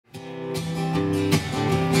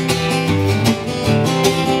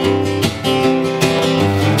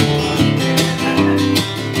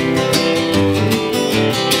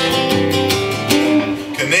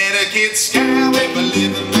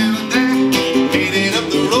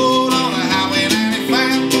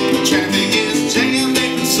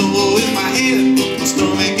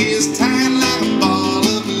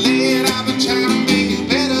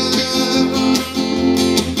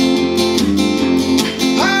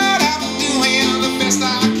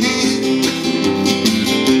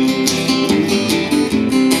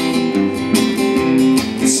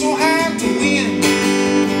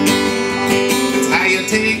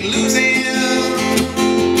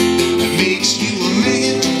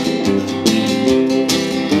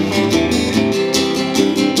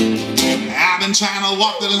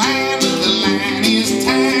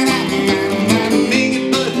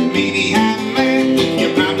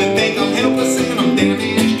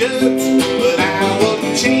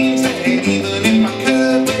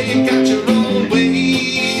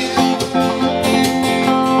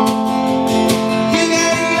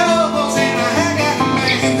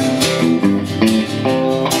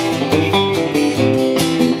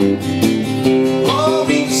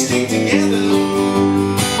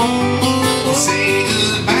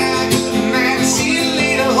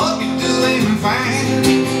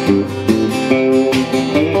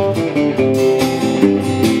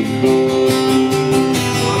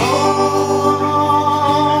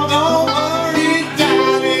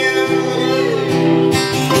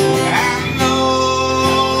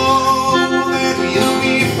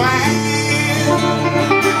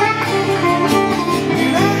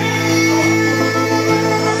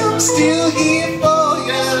still here for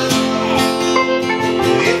you.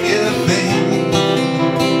 If you think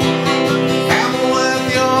I'm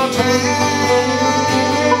worth your time.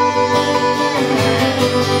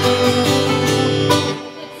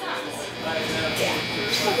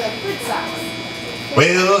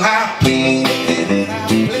 Well, I played and I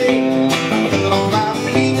played. I got on my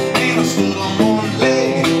feet and I stood on one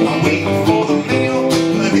leg. I'm waiting for the mail,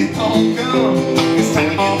 but it don't come. It's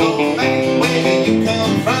time to go back where you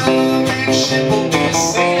come from. That ship will be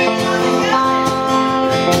sailing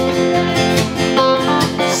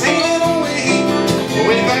away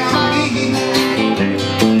without me.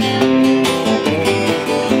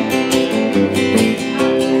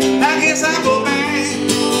 I guess I'll go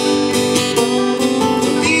back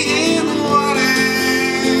to being what I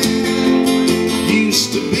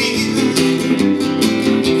used to be.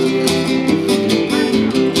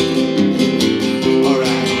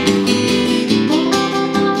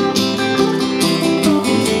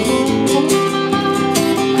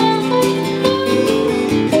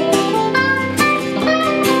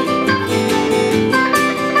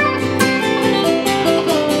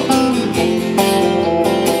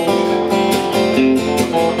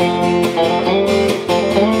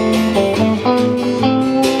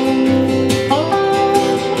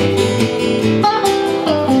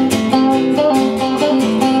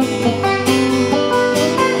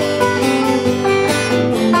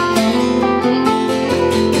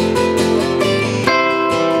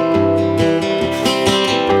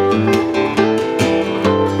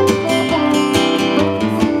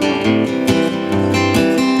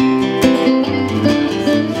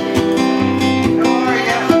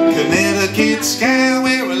 Connecticut sky,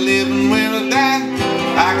 where I live and where I die.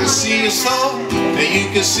 I can see your soul and you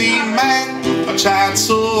can see mine. I tried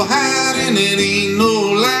so hard and it ain't no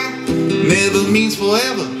lie. Never means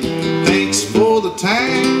forever. Thanks for the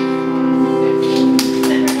time.